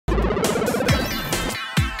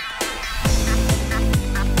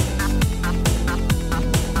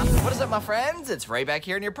friends, it's Ray back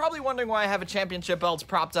here, and you're probably wondering why I have a championship belt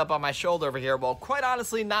propped up on my shoulder over here. Well, quite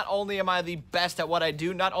honestly, not only am I the best at what I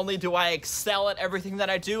do, not only do I excel at everything that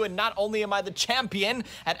I do, and not only am I the champion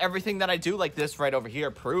at everything that I do, like this right over here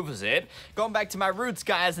proves it. Going back to my roots,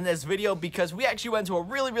 guys, in this video, because we actually went to a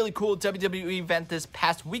really cool WWE event this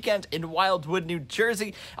past weekend in Wildwood, New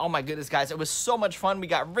Jersey. Oh my goodness, guys, it was so much fun. We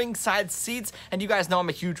got ringside seats, and you guys know I'm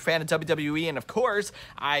a huge fan of WWE, and of course,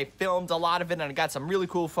 I filmed a lot of it, and I got some really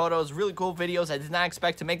cool photos, really cool videos. I did not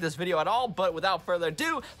expect to make this video at all, but without further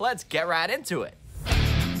ado, let's get right into it.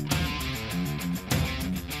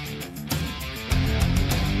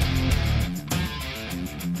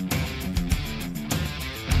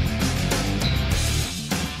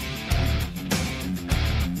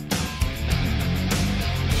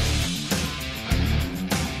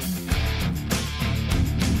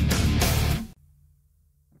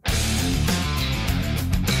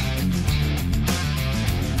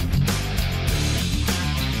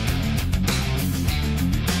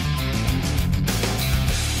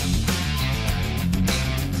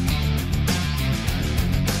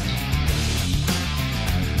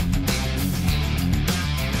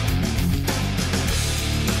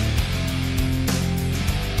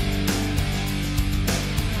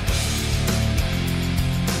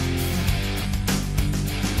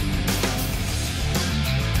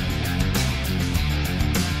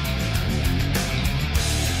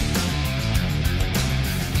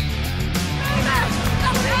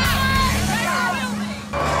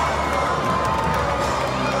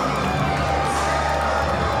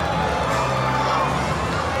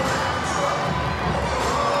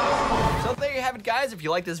 Guys, if you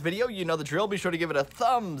like this video, you know the drill. Be sure to give it a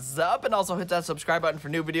thumbs up and also hit that subscribe button for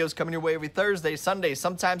new videos coming your way every Thursday, Sunday,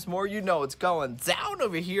 sometimes more. You know it's going down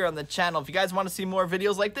over here on the channel. If you guys want to see more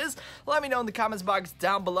videos like this, let me know in the comments box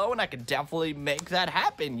down below and I can definitely make that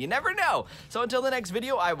happen. You never know. So until the next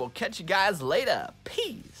video, I will catch you guys later.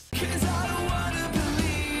 Peace.